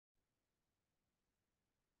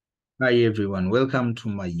Hi everyone, welcome to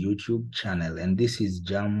my YouTube channel, and this is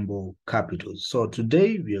Jumbo Capital. So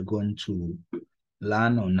today we are going to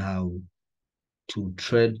learn on how to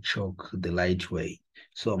trade Choch the right way.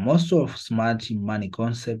 So most of smart money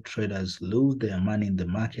concept traders lose their money in the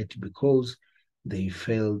market because they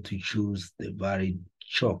fail to choose the varied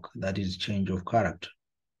Choch, that is change of character.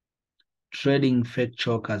 Trading fake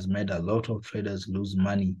Choch has made a lot of traders lose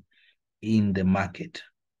money in the market.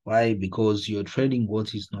 Why? Because you're trading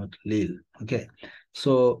what is not real. Okay.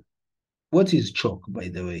 So what is Choch, by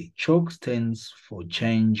the way? Choch stands for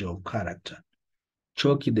change of character.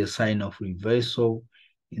 Choch is the sign of reversal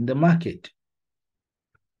in the market.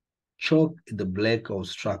 Choch is the blackout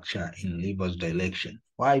structure in reverse direction.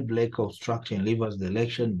 Why blackout structure in reverse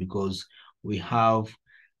direction? Because we have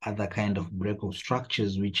other kind of breakout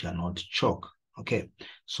structures which are not Choch. Okay,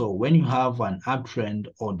 so when you have an uptrend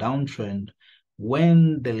or downtrend,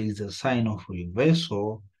 when there is a sign of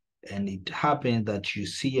reversal and it happens that you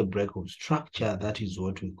see a breakout structure, that is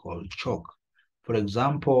what we call Choch. For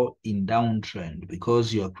example, in downtrend,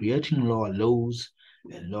 because you are creating lower lows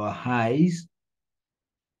and lower highs,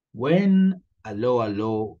 when a lower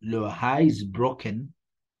high is broken,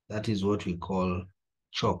 that is what we call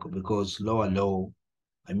Choch, because lower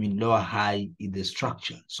high is the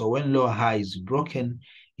structure. So when lower high is broken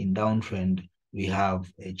in downtrend, we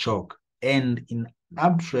have a Choch. And in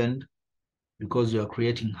uptrend, because you are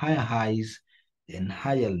creating higher highs and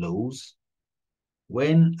higher lows,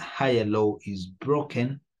 when higher low is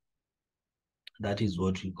broken, that is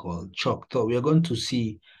what we call Choch. So we are going to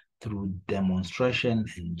see through demonstration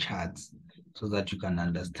and charts so that you can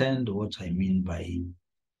understand what I mean by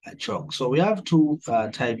a Choch. So we have two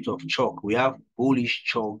types of Choch. We have bullish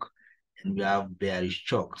Choch and we have bearish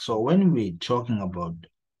Choch. So when we're talking about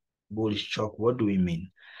bullish Choch, what do we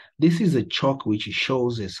mean? This is a Choch which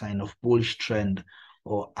shows a sign of bullish trend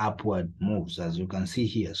or upward moves, as you can see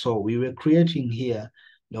here. So we were creating here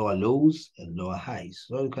lower lows and lower highs.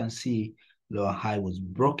 So you can see lower high was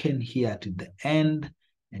broken here to the end,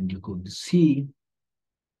 and you could see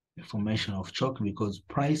the formation of Choch because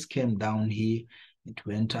price came down here, it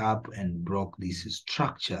went up and broke this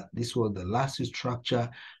structure. This was the last structure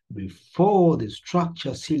before the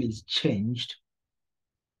structure series changed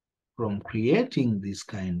from creating this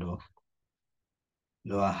kind of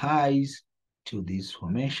lower highs to this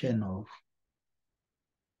formation of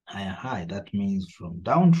higher high. That means from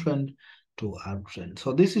downtrend to uptrend.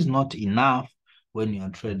 So this is not enough when you're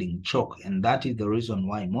trading Choch, and that is the reason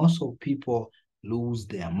why most of people lose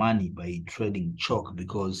their money by trading Choch,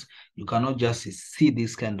 because you cannot just see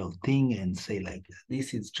this kind of thing and say like,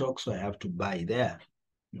 this is Choch, so I have to buy there.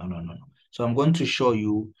 No. So I'm going to show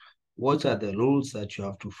you what are the rules that you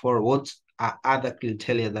have to follow, what are other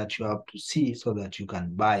criteria that you have to see so that you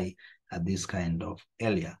can buy at this kind of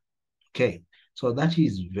area. Okay, so that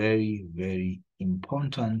is very, very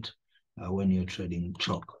important when you're trading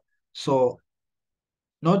Choch. So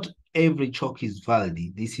not every Choch is valid.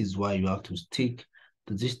 This is why you have to stick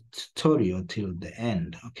to this tutorial till the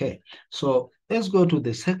end. Okay, so let's go to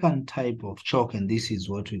the second type of Choch, and this is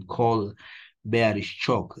what we call bearish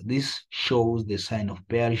Choch. This shows the sign of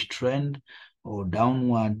bearish trend or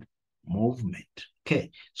downward movement.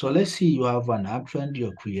 Okay, so let's see, you have an uptrend,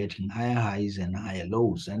 you're creating higher highs and higher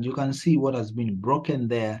lows, and you can see what has been broken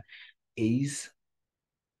there is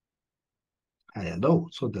higher low.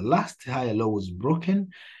 So the last higher low was broken,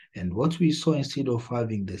 and what we saw, instead of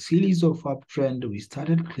having the series of uptrend, we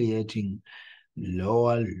started creating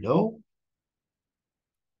lower low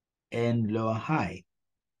and lower high.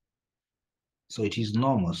 So it is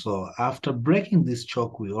normal. So after breaking this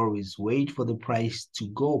Choch, we always wait for the price to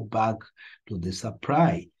go back to the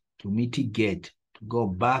supply to mitigate, to go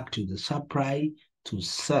back to the supply to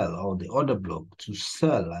sell, or the order block to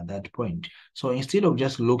sell at that point. So instead of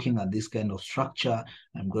just looking at this kind of structure,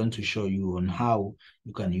 I'm going to show you on how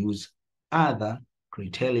you can use other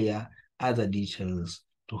criteria, other details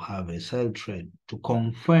to have a sell trade, to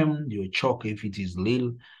confirm your Choch if it is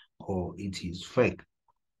real or it is fake.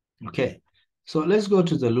 Okay. So let's go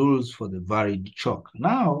to the rules for the varied Choch.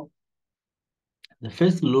 Now, the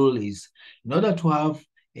first rule is, in order to have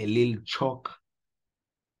a little Choch,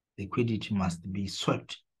 liquidity must be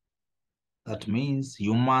swept. That means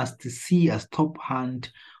you must see a stop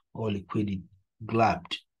hand or liquidity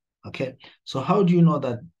grabbed. Okay, so how do you know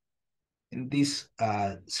that in this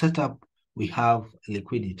setup we have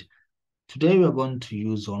liquidity? Today we are going to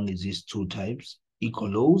use only these two types, equal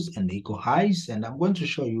lows and equal highs, and I'm going to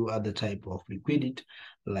show you other type of liquidity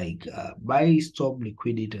like buy stop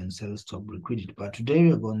liquidity and sell stop liquidity. But today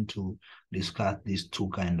we're going to discuss these two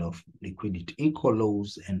kind of liquidity, equal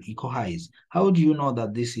lows and equal highs. How do you know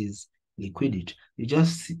that this is liquidity? You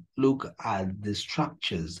just look at the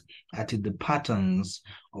structures, at the patterns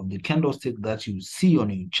of the candlestick that you see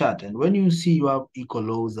on your chart. And when you see you have equal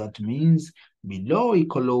lows, that means below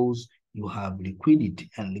equal lows, you have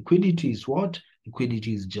liquidity. And liquidity is what?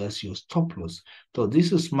 Liquidity is just your stop loss. So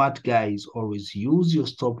these smart guys always use your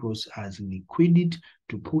stop loss as liquidity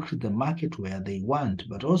to push the market where they want,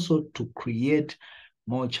 but also to create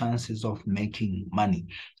more chances of making money.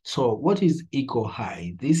 So what is equal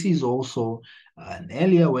high? This is also an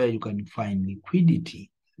area where you can find liquidity.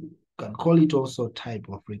 You can call it also type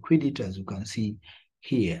of liquidity, as you can see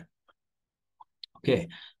here. Okay,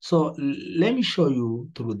 so let me show you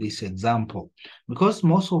through this example, because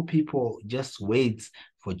most of people just wait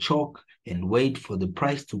for Choch and wait for the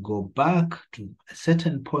price to go back to a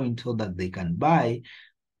certain point so that they can buy.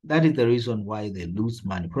 That is the reason why they lose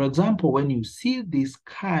money. For example, when you see this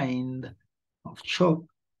kind of Choch,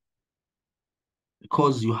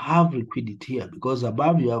 because you have liquidity here, because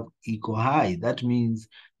above you have equal high, that means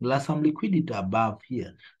there's some liquidity above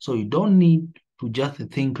here. So you don't need to just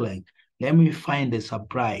think like, let me find a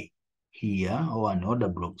supply here or an order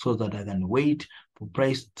block so that I can wait for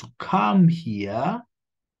price to come here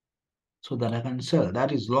so that I can sell.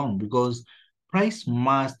 That is long, because price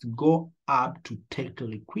must go up to take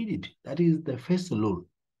liquidity. That is the first rule.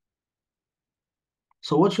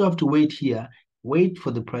 So what you have to wait here, wait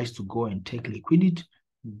for the price to go and take liquidity,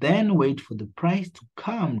 then wait for the price to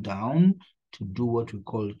come down to do what we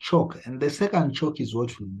call Choch. And the second Choch is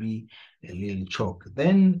what will be a little Choch.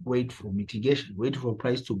 Then wait for mitigation, wait for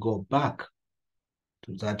price to go back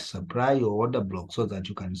to that supply or order block so that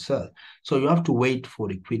you can sell. So you have to wait for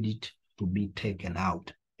liquidity to be taken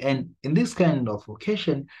out. And in this kind of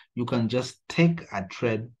occasion, you can just take a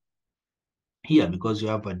trade here because you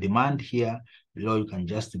have a demand here. Below, you can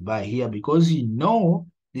just buy here because you know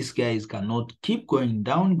these guys cannot keep going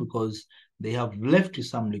down because they have left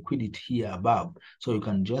some liquidity here above. So you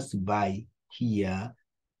can just buy here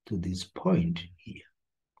to this point here.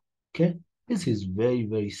 Okay, this is very,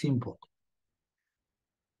 very simple.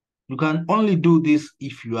 You can only do this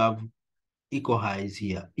if you have equal highs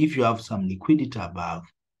here, if you have some liquidity above.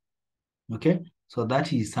 Okay, so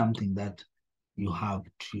that is something that you have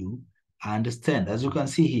to understand, as you can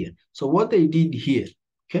see here. So what they did here,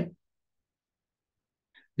 okay,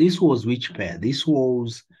 this was which pair? This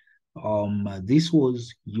was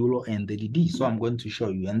euro and the DD. So I'm going to show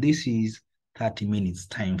you, and this is 30 minutes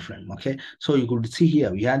time frame. Okay, so you could see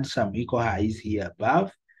here we had some equal highs here above,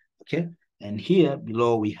 okay, and here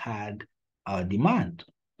below we had our demand.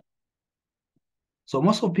 So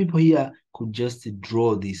most of people here could just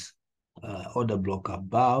draw this order block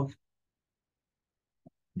above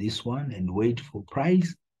this one and wait for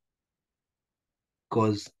price,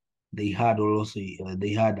 because they had also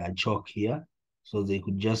they had a Choch here, so they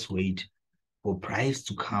could just wait for price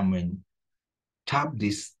to come and tap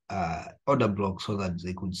this order block so that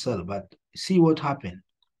they could sell. But see what happened?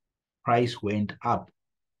 Price went up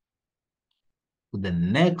to the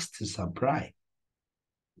next supply.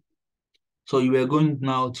 So you were going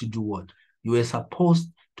now to do what? You were supposed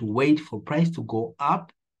to wait for price to go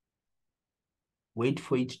up, wait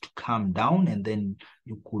for it to come down, and then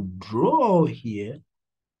you could draw here.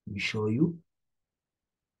 Let me show you.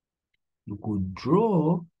 You could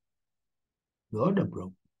draw the order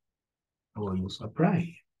block or your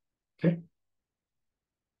supply. Okay.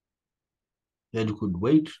 Then you could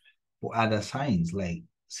wait for other signs like,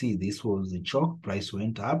 see, this was the Choch, price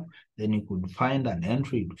went up. Then you could find an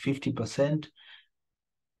entry to 50%.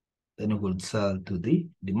 Then you could sell to the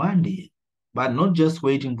demand here. But not just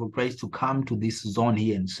waiting for price to come to this zone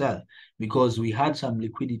here and sell, because we had some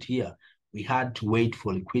liquidity here. We had to wait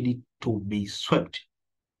for liquidity to be swept.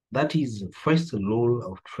 That is the first rule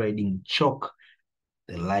of trading Choch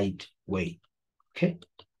the light way. Okay.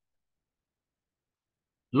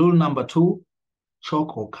 Rule number 2,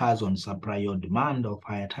 Choch occurs on supply or demand of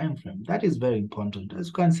higher time frame. That is very important, as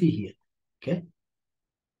you can see here. Okay.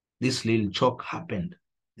 This little Choch happened.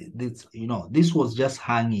 This was just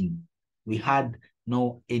hanging. We had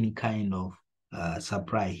no any kind of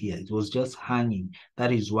supply here. It was just hanging.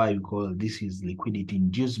 That is why we call this is liquidity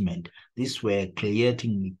inducement. This were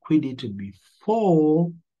creating liquidity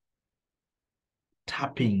before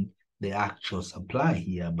tapping the actual supply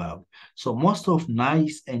here above. So most of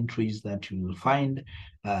nice entries that you will find,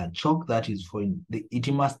 Choch, that is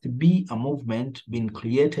it must be a movement being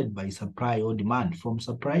created by supply or demand, from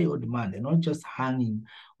supply or demand, and not just hanging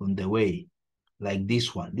on the way like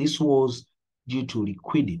this one. This was due to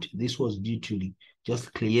liquidity. This was due to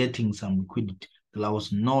just creating some liquidity. There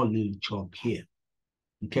was no little choke here.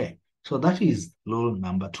 Okay, so that is rule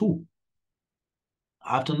number 2.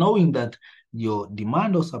 After knowing that your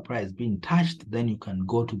demand or supply is being touched, then you can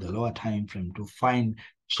go to the lower time frame to find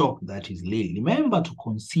choke that is laid. Remember to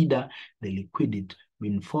consider the liquidity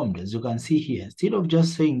being formed. As you can see here, instead of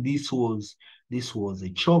just saying this was a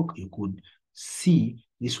choke, you could see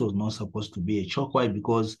this was not supposed to be a choke. Why?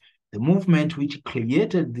 Because the movement which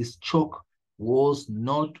created this choke was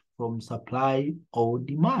not from supply or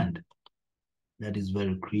demand. That is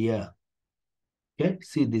very clear. Okay,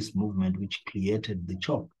 see this movement which created the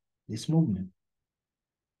choke. This movement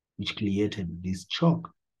which created this choke.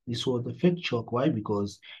 This was the fake choke. Why?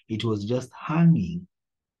 Because it was just hanging.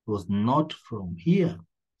 It was not from here.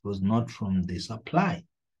 It was not from the supply.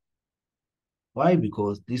 Why?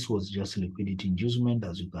 Because this was just liquidity inducement,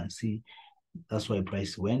 as you can see. That's why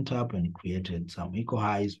price went up and created some equal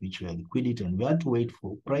highs, which were liquidity, and we had to wait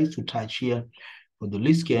for price to touch here. For the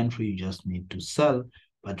risky entry, you just need to sell.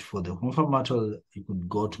 But for the confirmatory, you could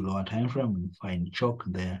go to lower time frame and find choke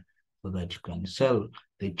there so that you can sell.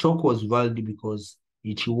 The choke was valid because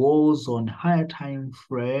it was on higher time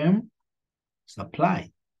frame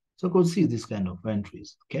supply. So you could see this kind of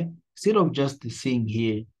entries, okay? Instead of just seeing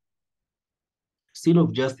here, instead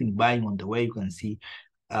of just buying on the way, you can see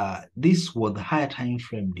this was the higher time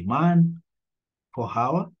frame demand for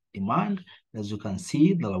our demand. As you can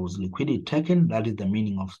see, there was liquidity taken. That is the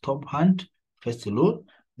meaning of stop hunt, first load.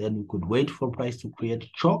 Then we could wait for price to create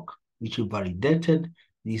choke, which we validated.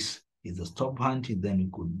 This is the stop hunt. Then we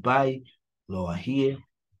could buy lower here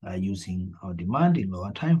using our demand in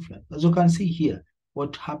lower time frame. As you can see here,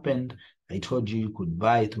 what happened, I told you you could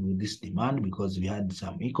buy through this demand because we had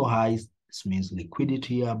some equal highs. This means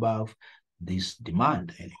liquidity above this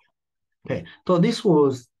demand area. Okay, so this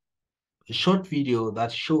was a short video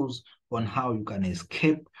that shows on how you can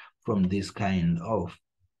escape from this kind of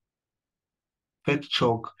fake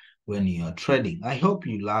choke when you are trading. I hope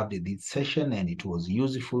you loved this session and it was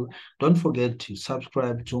useful. Don't forget to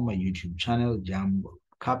subscribe to my YouTube channel, Jam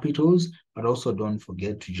Capitals, but also don't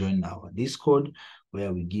forget to join our Discord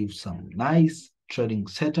where we give some nice trading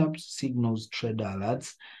setups, signals, trader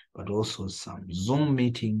alerts, but also some Zoom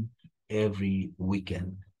meeting every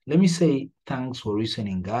weekend. Let me say thanks for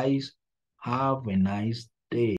listening, guys. Have a nice day.